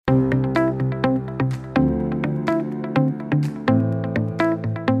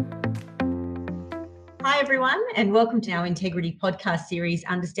and welcome to our Integrity podcast series,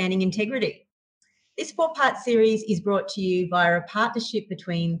 Understanding Integrity. This 4-part series is brought to you via a partnership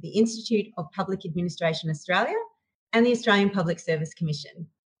between the Institute of Public Administration Australia and the Australian Public Service Commission.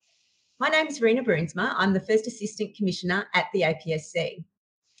 My name is Rena Bruinsma. I'm the First Assistant Commissioner at the APSC.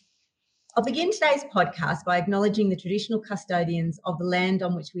 I'll begin today's podcast by acknowledging the traditional custodians of the land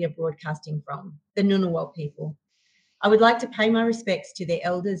on which we are broadcasting from, the Ngunnawal people. I would like to pay my respects to their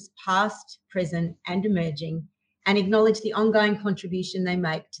elders past, present and emerging, and acknowledge the ongoing contribution they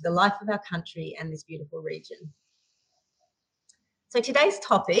make to the life of our country and this beautiful region. So today's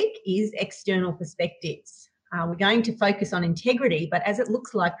topic is external perspectives. We're going to focus on integrity, but as it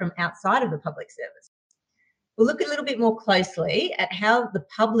looks like from outside of the public service. We'll look a little bit more closely at how the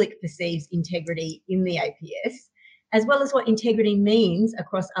public perceives integrity in the APS, as well as what integrity means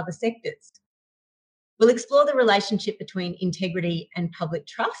across other sectors. We'll explore the relationship between integrity and public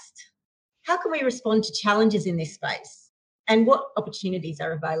trust. How can we respond to challenges in this space? And what opportunities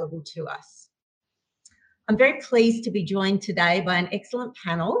are available to us? I'm very pleased to be joined today by an excellent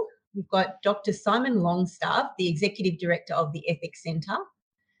panel. We've got Dr. Simon Longstaff, the Executive Director of the Ethics Centre,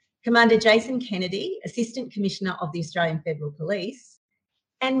 Commander Jason Kennedy, Assistant Commissioner of the Australian Federal Police,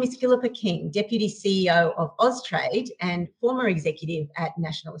 and Ms. Philippa King, Deputy CEO of Austrade and former executive at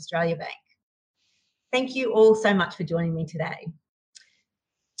National Australia Bank. Thank you all so much for joining me today.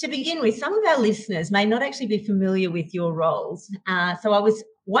 To begin with, some of our listeners may not actually be familiar with your roles, so I was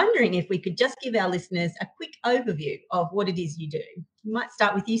wondering if we could just give our listeners a quick overview of what it is you do. We might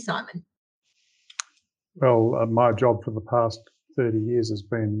start with you, Simon. Well, my job for the past 30 years has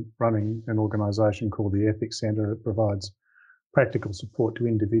been running an organisation called the Ethics Centre. It provides practical support to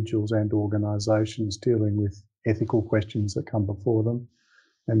individuals and organisations dealing with ethical questions that come before them,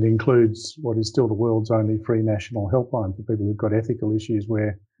 and includes what is still the world's only free national helpline for people who've got ethical issues,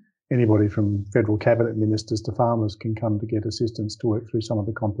 where anybody from federal cabinet ministers to farmers can come to get assistance to work through some of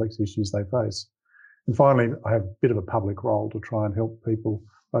the complex issues they face. And finally, I have a bit of a public role to try and help people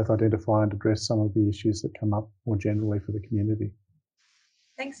both identify and address some of the issues that come up more generally for the community.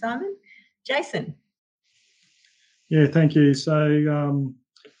 Thanks, Simon. Jason. Yeah, thank you. So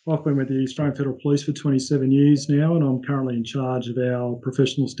I've been with the Australian Federal Police for 27 years now, and I'm currently in charge of our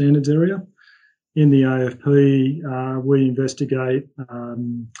professional standards area. In the AFP, we investigate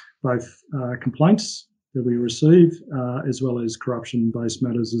both complaints that we receive as well as corruption-based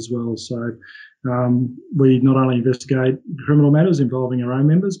matters as well. So we not only investigate criminal matters involving our own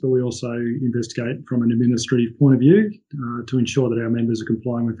members, but we also investigate from an administrative point of view to ensure that our members are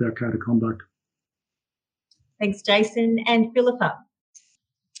complying with our code of conduct. Thanks, Jason. And Philippa.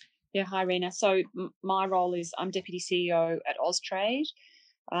 Yeah, hi, Rena. So my role is I'm Deputy CEO at Austrade,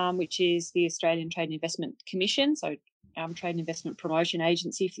 which is the Australian Trade and Investment Commission, so trade and investment promotion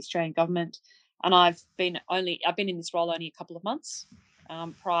agency for the Australian government. And I've been in this role only a couple of months.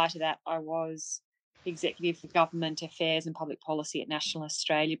 Prior to that, I was Executive for Government Affairs and Public Policy at National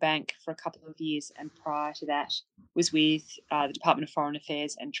Australia Bank for a couple of years, and prior to that was with the Department of Foreign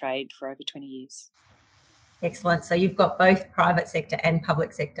Affairs and Trade for over 20 years. Excellent. So you've got both private sector and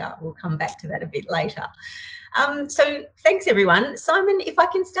public sector. We'll come back to that a bit later. So thanks, everyone. Simon, if I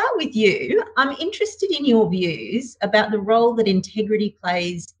can start with you, I'm interested in your views about the role that integrity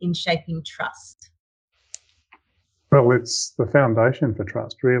plays in shaping trust. Well, it's the foundation for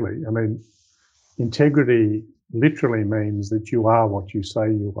trust, really. I mean, integrity literally means that you are what you say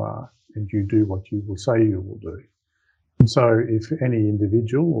you are and you do what you will say you will do. And so if any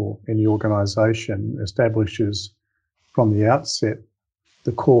individual or any organisation establishes from the outset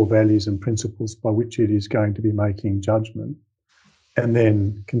the core values and principles by which it is going to be making judgment, and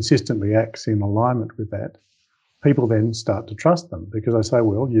then consistently acts in alignment with that, people then start to trust them, because they say,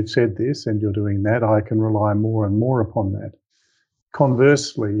 well, you've said this and you're doing that, I can rely more and more upon that.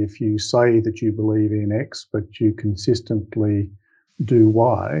 Conversely, if you say that you believe in X, but you consistently do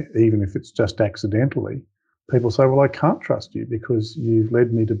Y, even if it's just accidentally, people say, well, I can't trust you because you've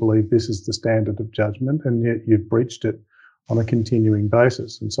led me to believe this is the standard of judgment, and yet you've breached it on a continuing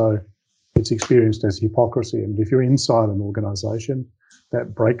basis. And so it's experienced as hypocrisy. And if you're inside an organisation,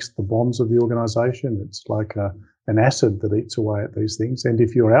 that breaks the bonds of the organisation. It's like an acid that eats away at these things. And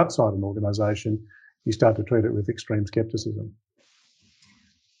if you're outside an organisation, you start to treat it with extreme scepticism.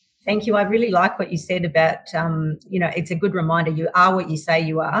 Thank you. I really like what you said about, it's a good reminder. You are what you say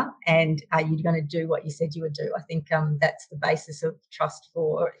you are, and you're going to do what you said you would do. I think that's the basis of trust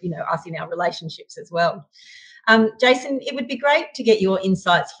for, us in our relationships as well. Jason, it would be great to get your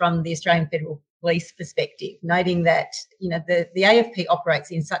insights from the Australian Federal Police perspective, noting that, the AFP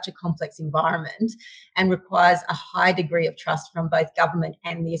operates in such a complex environment and requires a high degree of trust from both government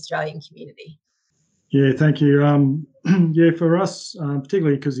and the Australian community. Yeah, thank you. Yeah, for us,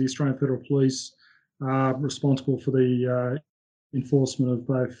 particularly because the Australian Federal Police are responsible for the enforcement of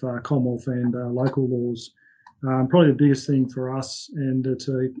both Commonwealth and local laws. Probably the biggest thing for us, and it's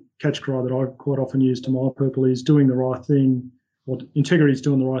a catch cry that I quite often use to my people, is doing the right thing, or integrity is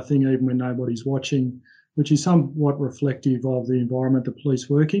doing the right thing even when nobody's watching, which is somewhat reflective of the environment the police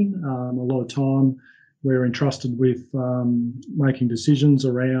work in. A lot of time we're entrusted with making decisions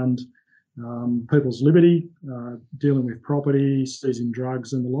around people's liberty, dealing with property, seizing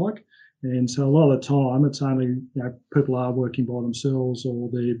drugs and the like. And so a lot of the time, it's only people are working by themselves or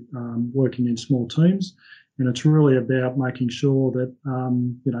they're working in small teams, and it's really about making sure that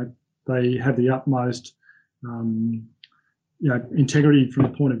they have the utmost integrity from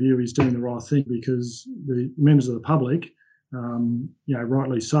the point of view is doing the right thing, because the members of the public,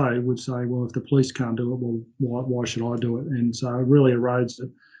 rightly so, would say, well, if the police can't do it, well, why should I do it? And so it really erodes it.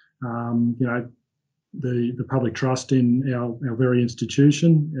 The public trust in our very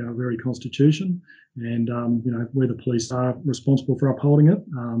institution, our very constitution, and where the police are responsible for upholding it,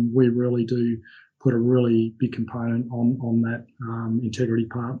 we really do put a really big component on that integrity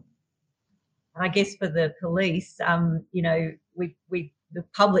part. I guess for the police, the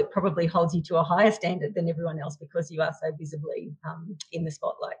public probably holds you to a higher standard than everyone else because you are so visibly in the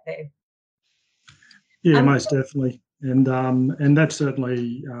spotlight there. Yeah, most definitely, and that's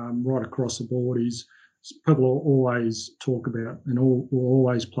certainly right across the board. Is people always talk about and will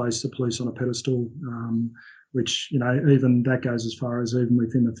always place the police on a pedestal, which even that goes as far as even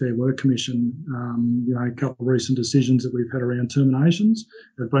within the Fair Work Commission. A couple of recent decisions that we've had around terminations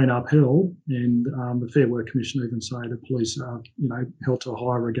have been upheld, and the Fair Work Commission even say the police are held to a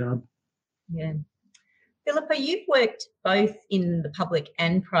higher regard. Yeah. Philippa, you've worked both in the public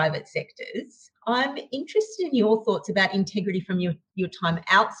and private sectors. I'm interested in your thoughts about integrity from your time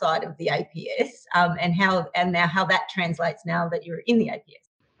outside of the APS, and how that translates now that you're in the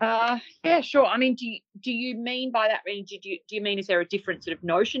APS. Yeah, sure. I mean, do you mean by that? Do you mean is there a different sort of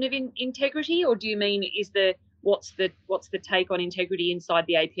notion of integrity, or do you mean what's the take on integrity inside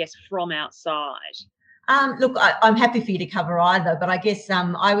the APS from outside? Look, I'm happy for you to cover either, but I guess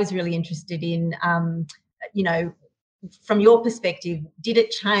I was really interested in, from your perspective, did it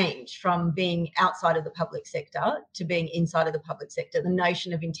change from being outside of the public sector to being inside of the public sector, the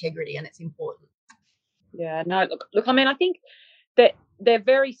notion of integrity and its importance? Yeah, no, look. I mean, I think that they're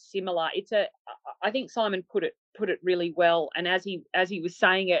very similar. I think Simon put it really well, and as he was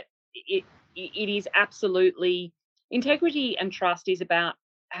saying it is absolutely, integrity and trust is about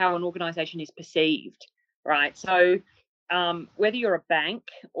how an organisation is perceived, right? So whether you're a bank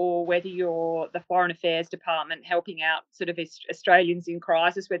or whether you're the Foreign Affairs Department helping out sort of Australians in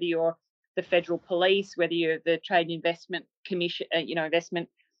crisis, whether you're the Federal Police, whether you're the Trade and Investment Commission, Investment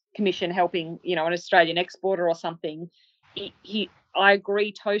Commission helping, an Australian exporter or something, I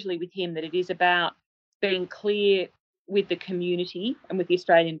agree totally with him that it is about being clear with the community and with the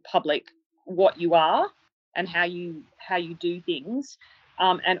Australian public what you are and how you do things.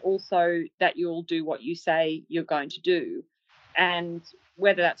 And also that you'll do what you say you're going to do. And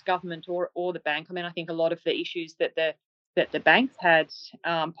whether that's government or the bank, I mean, I think a lot of the issues that the banks had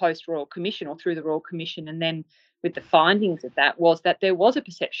post Royal Commission or through the Royal Commission, and then with the findings of that, was that there was a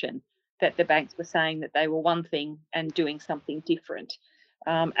perception that the banks were saying that they were one thing and doing something different.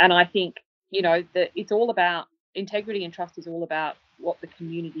 And I think, that it's all about integrity, and trust is all about what the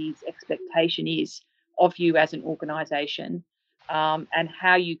community's expectation is of you as an organisation. And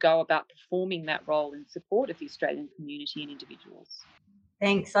how you go about performing that role in support of the Australian community and individuals.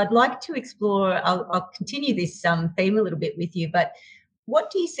 Thanks. I'd like to explore, I'll continue this theme a little bit with you, but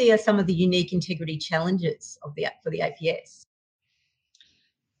what do you see as some of the unique integrity challenges for the APS?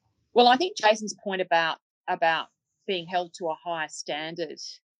 Well, I think Jason's point about being held to a higher standard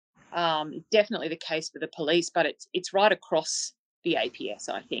is definitely the case for the police, but it's right across the APS,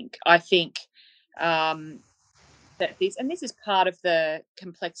 I think. That this is part of the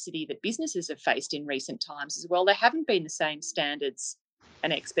complexity that businesses have faced in recent times as well. There haven't been the same standards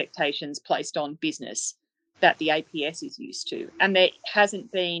and expectations placed on business that the APS is used to, and there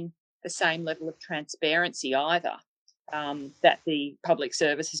hasn't been the same level of transparency either that the public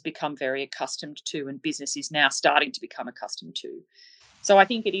service has become very accustomed to, and business is now starting to become accustomed to. So I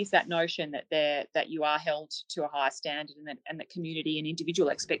think it is that notion that you are held to a higher standard, and that community and individual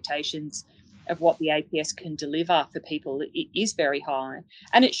expectations of what the APS can deliver for people, it is very high,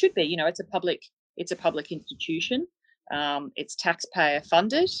 and it should be. It's a public institution. It's taxpayer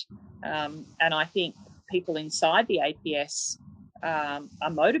funded, and I think people inside the APS are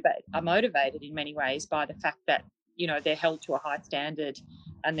motivated in many ways by the fact that they're held to a high standard,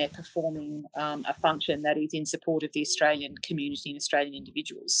 they're performing a function that is in support of the Australian community and Australian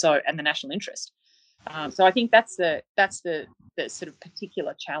individuals, and the national interest. So I think that's the sort of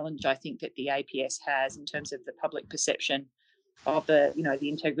particular challenge I think that the APS has in terms of the public perception of the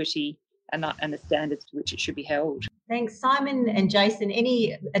integrity and the standards to which it should be held. Thanks, Simon and Jason.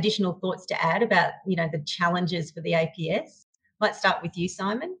 Any additional thoughts to add about the challenges for the APS? Might start with you,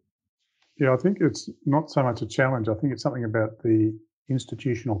 Simon. Yeah, I think it's not so much a challenge. I think it's something about the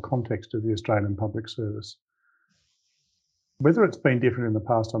institutional context of the Australian Public Service. Whether it's been different in the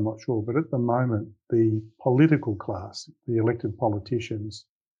past, I'm not sure, but at the moment, the political class, the elected politicians,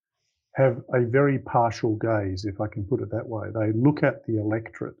 have a very partial gaze, if I can put it that way. They look at the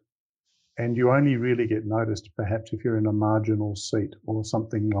electorate, and you only really get noticed perhaps if you're in a marginal seat or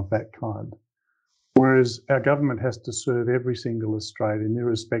something of that kind. Whereas our government has to serve every single Australian,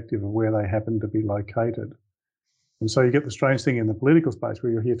 irrespective of where they happen to be located. And so you get the strange thing in the political space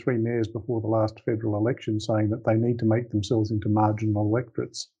where you hear 3 mayors before the last federal election saying that they need to make themselves into marginal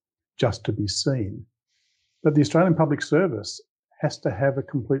electorates just to be seen. But the Australian Public Service has to have a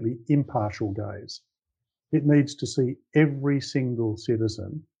completely impartial gaze. It needs to see every single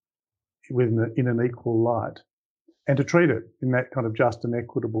citizen in an equal light and to treat it in that kind of just and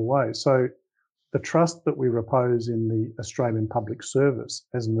equitable way. So the trust that we repose in the Australian Public Service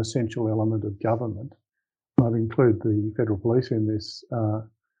as an essential element of government, I'd include the Federal Police in this,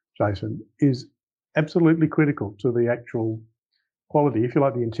 Jason, is absolutely critical to the actual quality, if you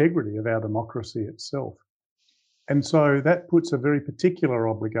like, the integrity of our democracy itself. And so that puts a very particular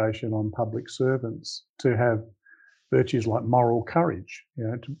obligation on public servants to have virtues like moral courage,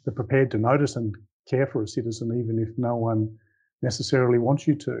 to be prepared to notice and care for a citizen even if no one necessarily wants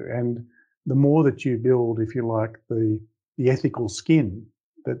you to. And the more that you build, if you like, the ethical skin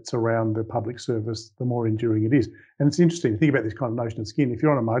that's around the public service, the more enduring it is. And it's interesting to think about this kind of notion of skin. If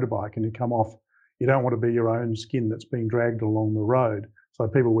you're on a motorbike and you come off, you don't want to be your own skin that's being dragged along the road. So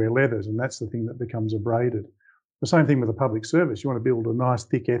people wear leathers, and that's the thing that becomes abraded. The same thing with the public service. You want to build a nice,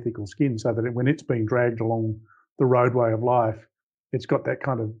 thick, ethical skin so that when it's being dragged along the roadway of life, it's got that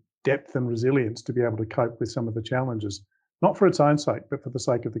kind of depth and resilience to be able to cope with some of the challenges, not for its own sake, but for the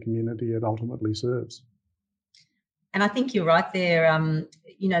sake of the community it ultimately serves. And I think you're right there.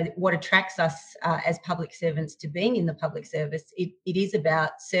 What attracts us as public servants to being in the public service, it is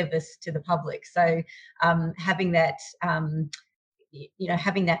about service to the public. So having that,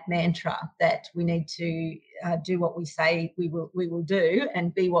 having that mantra that we need to do what we say we will do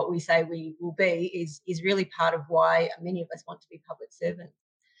and be what we say we will be is really part of why many of us want to be public servants.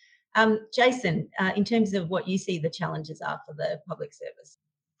 Jason, in terms of what you see the challenges are for the public service.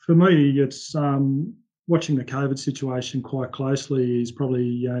 For me, it's watching the COVID situation quite closely is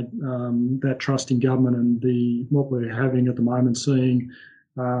probably that trust in government and what we're having at the moment, seeing,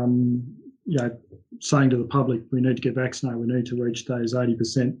 saying to the public, we need to get vaccinated, we need to reach those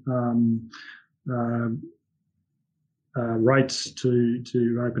 80% rates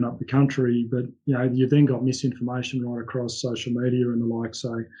to open up the country. But, you've then got misinformation right across social media and the like.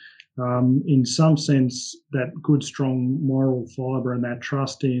 So in some sense, that good, strong moral fibre and that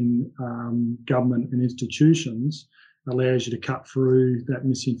trust in government and institutions allows you to cut through that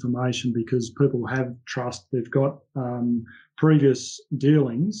misinformation because people have trust. They've got previous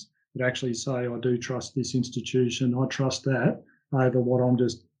dealings that actually say, I do trust this institution, I trust that, over what I'm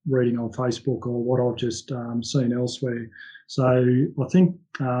just reading on Facebook or what I've just seen elsewhere. So I think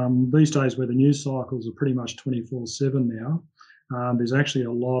these days where the news cycles are pretty much 24/7 now, there's actually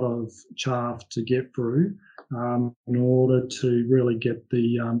a lot of chaff to get through in order to really get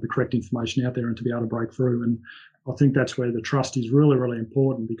the correct information out there and to be able to break through. And I think that's where the trust is really, really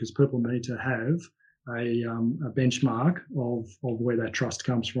important because people need to have a benchmark of where that trust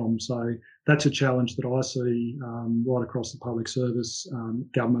comes from. So that's a challenge that I see right across the public service,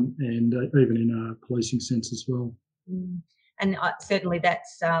 government, and even in a policing sense as well. And certainly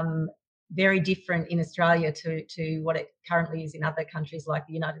that's very different in Australia to what it currently is in other countries like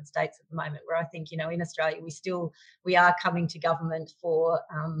the United States at the moment, where I think, in Australia we are coming to government for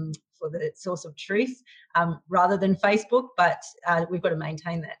the source of truth rather than Facebook, but we've got to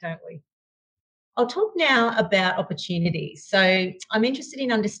maintain that, don't we? I'll talk now about opportunities. So I'm interested in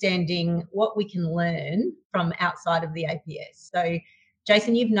understanding what we can learn from outside of the APS. So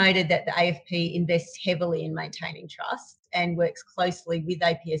Jason, you've noted that the AFP invests heavily in maintaining trust and works closely with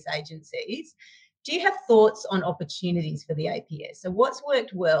APS agencies. Do you have thoughts on opportunities for the APS? So what's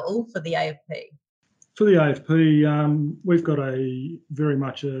worked well for the AFP? For the AFP, we've got very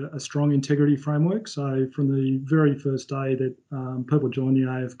much a strong integrity framework. So from the very first day that people join the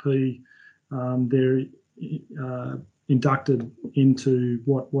AFP, they're inducted into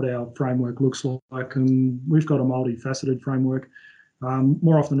what our framework looks like. And we've got a multifaceted framework.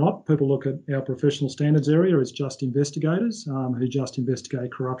 More often than not, people look at our professional standards area as just investigators who just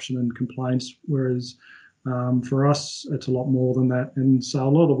investigate corruption and complaints, whereas for us, it's a lot more than that. And so a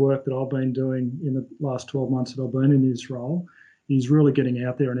lot of the work that I've been doing in the last 12 months that I've been in this role is really getting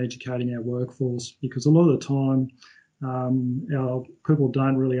out there and educating our workforce, because a lot of the time our people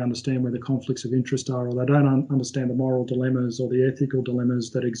don't really understand where the conflicts of interest are, or they don't understand the moral dilemmas or the ethical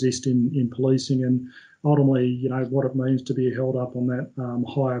dilemmas that exist in policing, and ultimately, what it means to be held up on that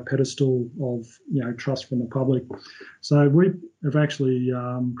higher pedestal of, trust from the public. So we have actually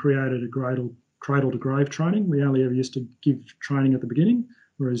created a cradle to grave training. We only ever used to give training at the beginning,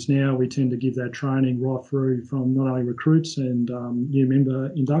 whereas now we tend to give that training right through from not only recruits and new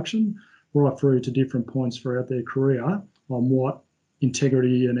member induction, right through to different points throughout their career on what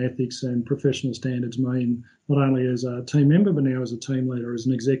integrity and ethics and professional standards mean, not only as a team member, but now as a team leader, as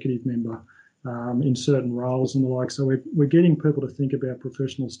an executive member in certain roles and the like. So we're getting people to think about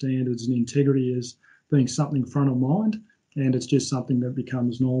professional standards and integrity as being something front of mind, and it's just something that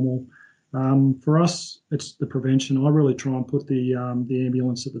becomes normal. For us, it's the prevention. I really try and put the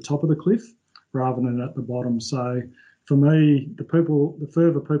ambulance at the top of the cliff rather than at the bottom. So for me, the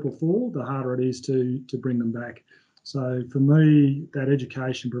further people fall, the harder it is to bring them back. So for me, that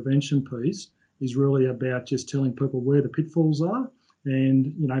education prevention piece is really about just telling people where the pitfalls are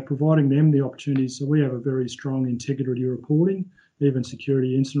and, providing them the opportunities. So we have a very strong integrity reporting, even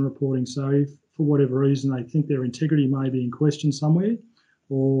security incident reporting. So if for whatever reason they think their integrity may be in question somewhere,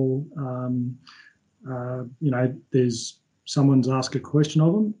 or, there's someone's asked a question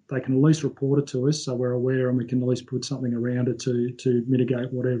of them, they can at least report it to us so we're aware and we can at least put something around it to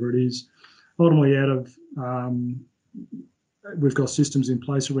mitigate whatever it is. Ultimately, we've got systems in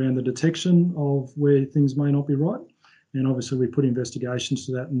place around the detection of where things may not be right. And obviously we put investigations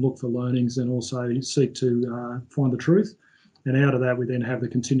to that and look for learnings and also seek to find the truth. And out of that, we then have the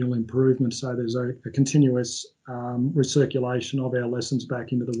continual improvement. So there's a continuous recirculation of our lessons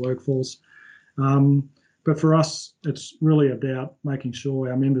back into the workforce. But for us, it's really about making sure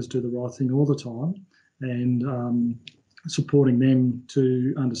our members do the right thing all the time and supporting them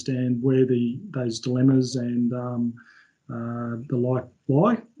to understand where those dilemmas and the like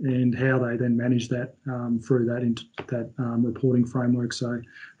lie and how they then manage that through that reporting framework. So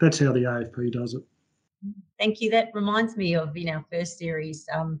that's how the AFP does it. Thank you. That reminds me of in our first series,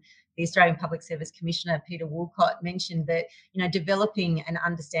 the Australian Public Service Commissioner, Peter Woolcott, mentioned that, developing an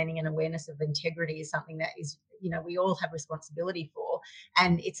understanding and awareness of integrity is something that is, we all have responsibility for.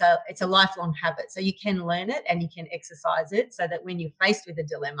 And it's a lifelong habit. So you can learn it and you can exercise it so that when you're faced with a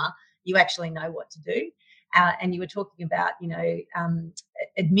dilemma, you actually know what to do. And you were talking about,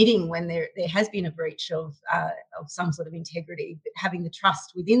 admitting when there has been a breach of some sort of integrity, but having the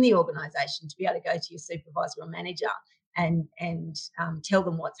trust within the organisation to be able to go to your supervisor or manager and tell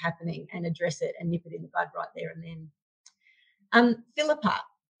them what's happening and address it and nip it in the bud right there and then. Philippa,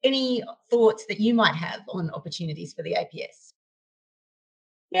 any thoughts that you might have on opportunities for the APS?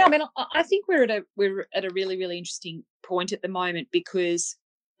 Yeah, I mean, I think we're at a really, really interesting point at the moment because,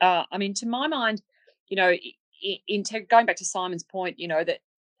 to my mind, going back to Simon's point, that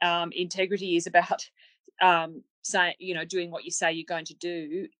integrity is about doing what you say you're going to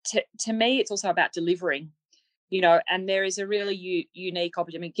do. To me, it's also about delivering. And there is a really unique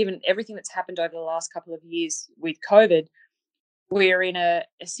opportunity. Given everything that's happened over the last couple of years with COVID, we're in a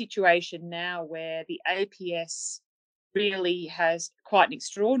situation now where the APS really has quite an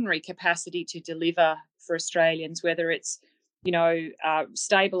extraordinary capacity to deliver for Australians, whether it's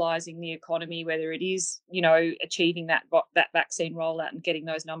stabilising the economy, whether it is, achieving that vaccine rollout and getting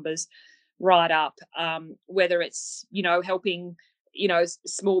those numbers right up, whether it's, helping,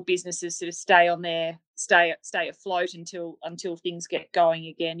 small businesses sort of stay afloat until things get going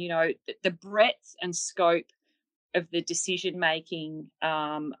again. The breadth and scope of the decision making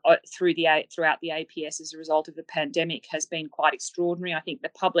throughout the APS as a result of the pandemic has been quite extraordinary. I think the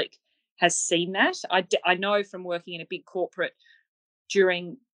public has seen that. I know from working in a big corporate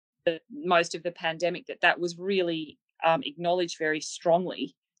during most of the pandemic that was really acknowledged very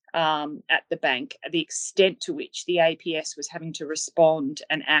strongly at the bank, the extent to which the APS was having to respond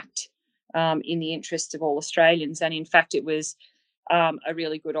and act in the interests of all Australians. And in fact, it was a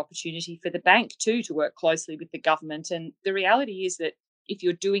really good opportunity for the bank too to work closely with the government. And the reality is that if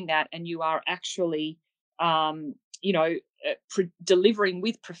you're doing that and you are actually, delivering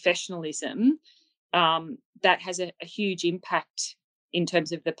with professionalism, that has a huge impact in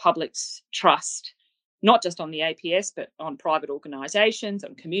terms of the public's trust, not just on the APS, but on private organisations,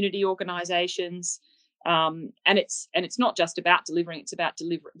 on community organisations. And it's not just about delivering; it's about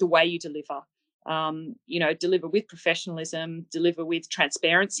the way you deliver. Deliver with professionalism, deliver with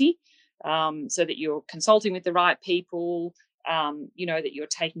transparency, so that you're consulting with the right people. That you're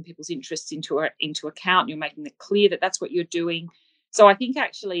taking people's interests into account. You're making it clear that that's what you're doing. So I think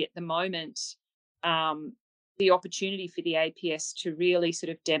actually at the moment, the opportunity for the APS to really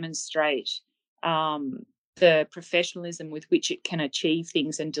sort of demonstrate the professionalism with which it can achieve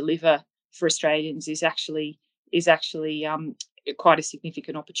things and deliver for Australians is actually quite a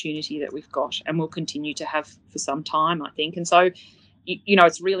significant opportunity that we've got and will continue to have for some time, I think. And so,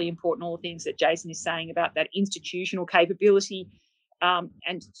 it's really important, all the things that Jason is saying about that institutional capability,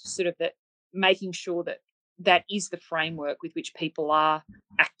 and sort of that making sure that is the framework with which people are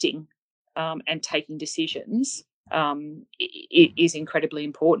acting and taking decisions, it is incredibly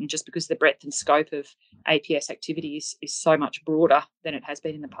important, just because the breadth and scope of APS activity is so much broader than it has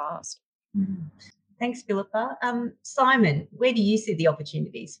been in the past. Mm. Thanks, Philippa. Simon, where do you see the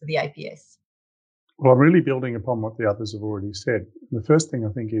opportunities for the APS? Well, I'm really building upon what the others have already said. The first thing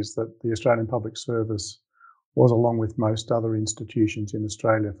I think is that the Australian Public Service was, along with most other institutions in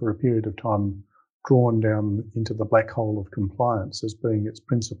Australia, for a period of time drawn down into the black hole of compliance as being its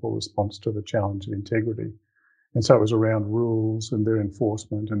principal response to the challenge of integrity. And so it was around rules and their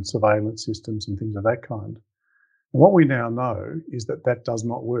enforcement and surveillance systems and things of that kind. And what we now know is that that does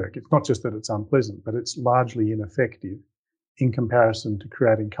not work. It's not just that it's unpleasant, but it's largely ineffective in comparison to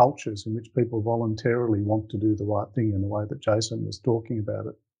creating cultures in which people voluntarily want to do the right thing in the way that Jason was talking about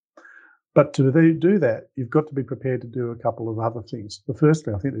it. But to do that, you've got to be prepared to do a couple of other things.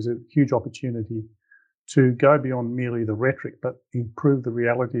 Firstly, I think there's a huge opportunity to go beyond merely the rhetoric, but improve the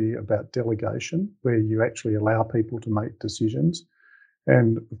reality about delegation, where you actually allow people to make decisions.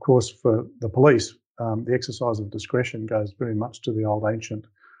 And of course, for the police, the exercise of discretion goes very much to the old ancient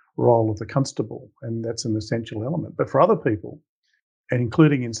role of the constable, and that's an essential element. But for other people, and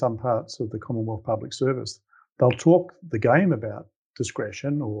including in some parts of the Commonwealth Public Service, they'll talk the game about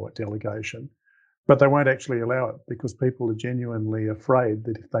discretion or delegation, but they won't actually allow it because people are genuinely afraid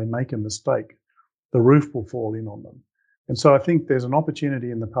that if they make a mistake, the roof will fall in on them. And so I think there's an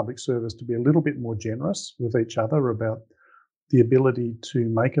opportunity in the public service to be a little bit more generous with each other about the ability to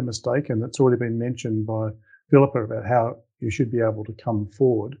make a mistake. And it's already been mentioned by Philippa about how you should be able to come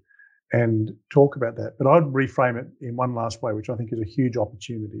forward and talk about that. But I'd reframe it in one last way, which I think is a huge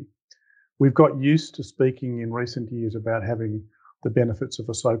opportunity. We've got used to speaking in recent years about having the benefits of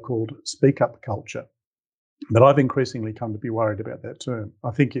a so-called speak-up culture. But I've increasingly come to be worried about that term.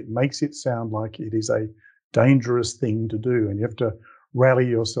 I think it makes it sound like it is a dangerous thing to do and you have to rally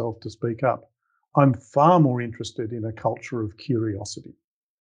yourself to speak up. I'm far more interested in a culture of curiosity,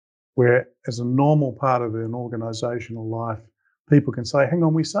 where as a normal part of an organisational life, people can say, hang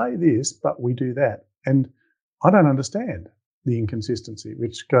on, we say this, but we do that. And I don't understand the inconsistency,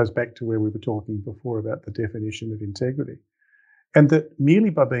 which goes back to where we were talking before about the definition of integrity. And that merely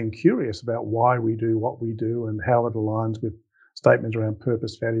by being curious about why we do what we do and how it aligns with statements around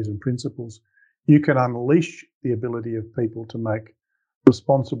purpose, values and principles, you can unleash the ability of people to make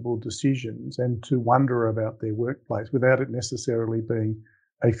responsible decisions and to wonder about their workplace without it necessarily being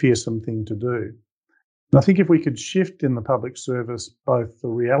a fearsome thing to do. And I think if we could shift in the public service both the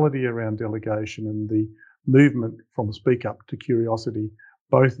reality around delegation and the movement from speak up to curiosity,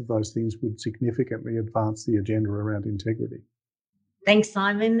 both of those things would significantly advance the agenda around integrity. Thanks,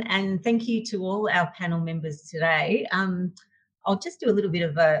 Simon, and thank you to all our panel members today. I'll just do a little bit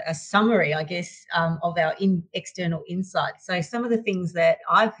of a summary, I guess, of our external insights. So some of the things that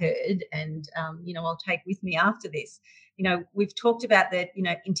I've heard and, I'll take with me after this, we've talked about that,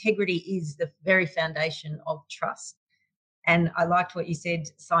 integrity is the very foundation of trust. And I liked what you said,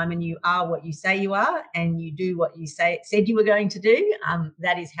 Simon, you are what you say you are and you do what you said you were going to do.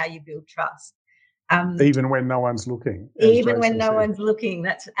 That is how you build trust. Even when no one's looking. Even when no one's looking,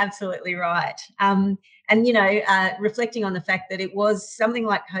 that's absolutely right. Reflecting on the fact that it was something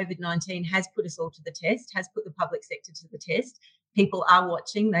like COVID-19 has put us all to the test, has put the public sector to the test. People are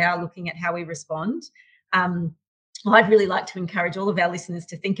watching, they are looking at how we respond. I'd really like to encourage all of our listeners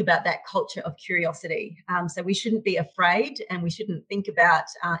to think about that culture of curiosity. So we shouldn't be afraid and we shouldn't think about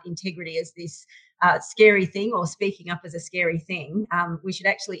integrity as this scary thing or speaking up as a scary thing. We should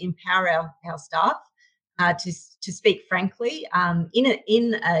actually empower our staff to speak frankly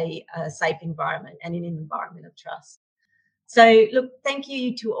in a safe environment and in an environment of trust. So, look, thank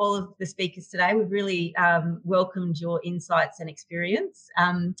you to all of the speakers today. We've really welcomed your insights and experience.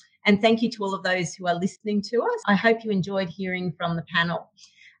 And thank you to all of those who are listening to us. I hope you enjoyed hearing from the panel.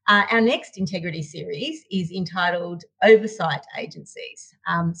 Our next integrity series is entitled Oversight Agencies.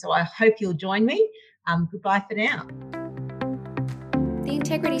 So I hope you'll join me Goodbye for now. The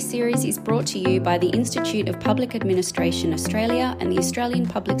Integrity Series is brought to you by the Institute of Public Administration Australia and the Australian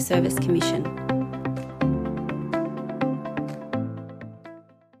Public Service Commission.